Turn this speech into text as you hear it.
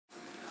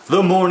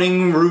The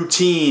morning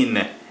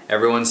routine.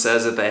 Everyone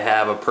says that they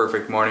have a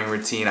perfect morning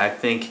routine. I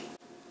think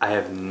I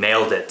have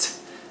nailed it.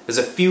 There's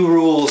a few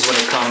rules when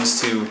it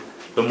comes to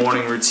the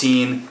morning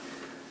routine.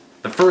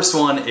 The first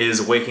one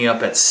is waking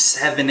up at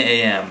 7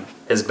 a.m.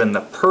 has been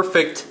the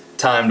perfect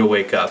time to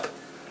wake up.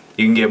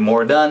 You can get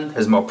more done,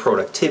 there's more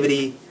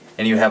productivity,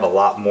 and you have a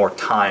lot more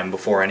time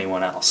before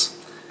anyone else.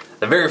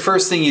 The very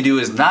first thing you do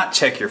is not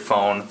check your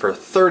phone for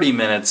 30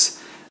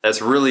 minutes.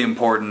 That's really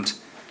important,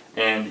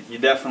 and you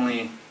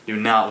definitely do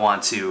not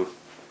want to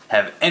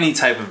have any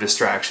type of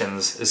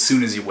distractions as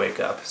soon as you wake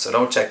up, so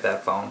don't check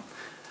that phone.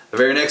 The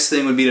very next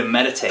thing would be to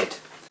meditate.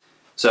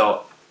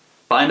 So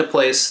find a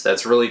place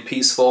that's really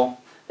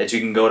peaceful that you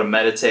can go to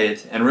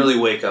meditate and really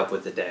wake up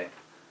with the day.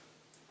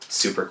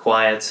 Super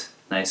quiet,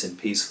 nice and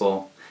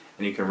peaceful,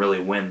 and you can really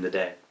win the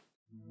day.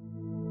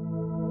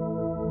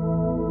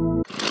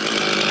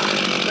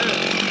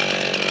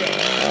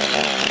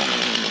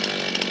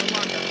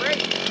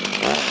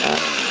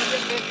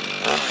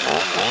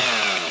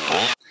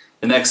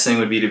 The next thing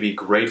would be to be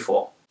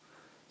grateful.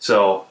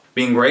 So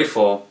being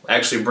grateful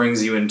actually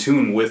brings you in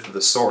tune with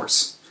the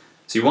source.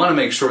 So you want to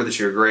make sure that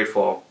you're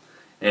grateful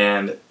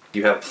and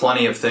you have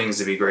plenty of things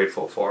to be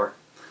grateful for.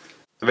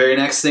 The very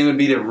next thing would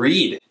be to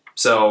read.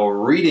 So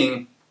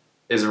reading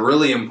is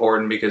really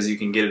important because you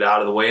can get it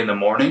out of the way in the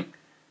morning,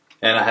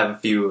 and I have a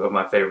few of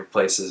my favorite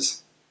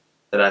places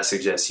that I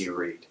suggest you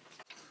read.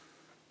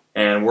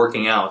 And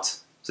working out.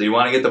 So you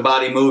want to get the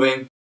body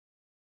moving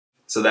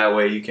so that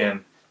way you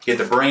can get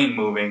the brain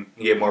moving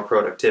and get more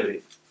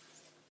productivity.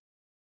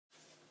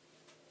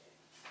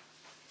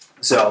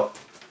 So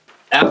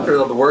after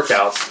the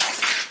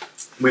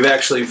workouts, we've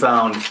actually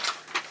found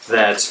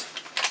that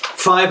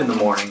 5 in the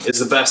morning is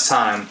the best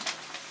time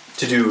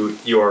to do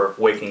your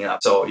waking up.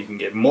 So you can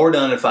get more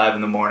done at 5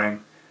 in the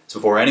morning, so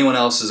before anyone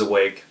else is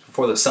awake,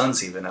 before the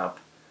sun's even up,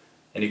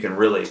 and you can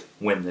really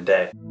win the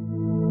day.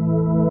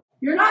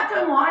 You're not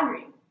done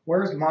laundry.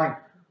 Where's Mike?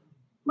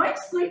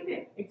 Mike's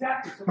sleeping.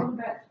 Exactly, so go to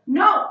bed.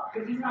 No.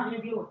 Because he's not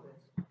going to deal with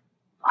this.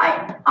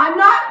 I'm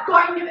not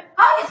going to.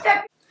 Oh, it's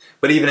that.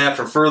 But even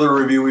after further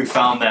review, we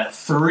found that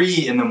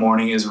 3 in the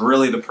morning is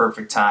really the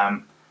perfect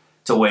time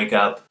to wake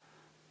up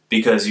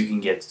because you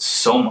can get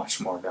so much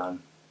more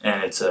done.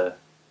 And it's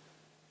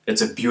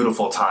a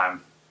beautiful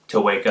time to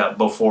wake up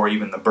before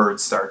even the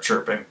birds start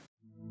chirping.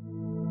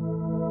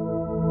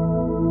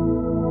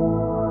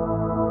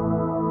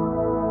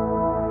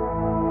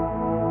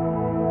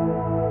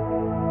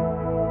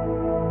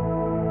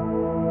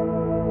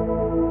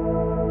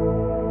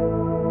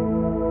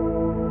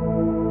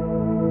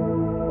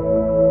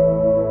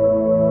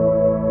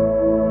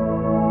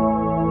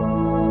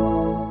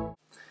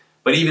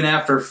 But even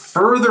after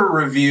further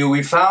review,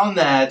 we found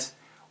that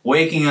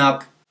waking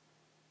up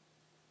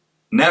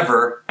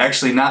never,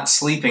 actually not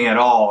sleeping at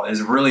all,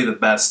 is really the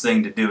best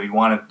thing to do. You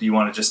want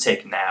to just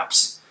take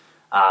naps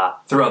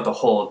throughout the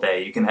whole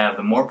day. You can have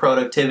the more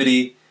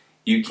productivity.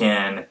 You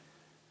can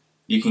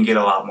get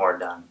a lot more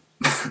done.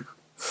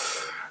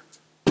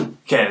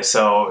 Okay,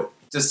 so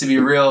just to be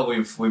real,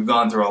 we've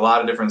gone through a lot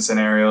of different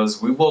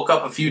scenarios. We woke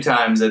up a few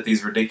times at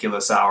these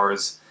ridiculous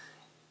hours,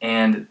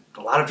 and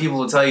a lot of people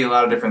will tell you a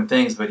lot of different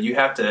things, but you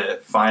have to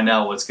find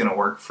out what's going to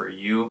work for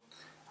you.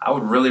 I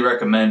would really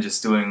recommend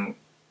just doing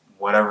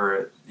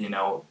whatever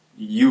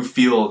you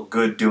feel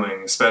good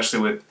doing, especially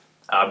with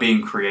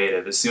being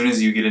creative. As soon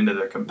as you get into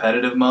the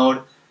competitive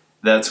mode,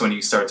 that's when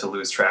you start to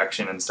lose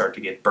traction and start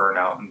to get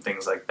burnout and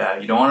things like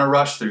that. You don't want to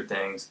rush through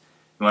things.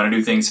 You want to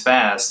do things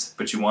fast,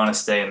 but you want to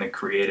stay in the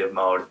creative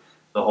mode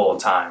the whole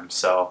time.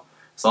 So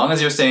as long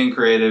as you're staying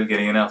creative,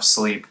 getting enough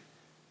sleep,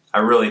 I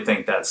really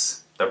think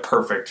that's the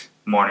perfect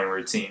morning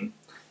routine.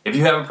 If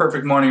you have a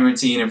perfect morning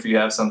routine, if you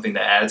have something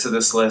to add to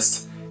this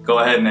list, go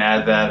ahead and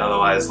add that.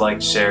 Otherwise,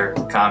 like, share,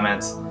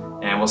 comment,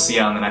 and we'll see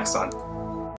you on the next one.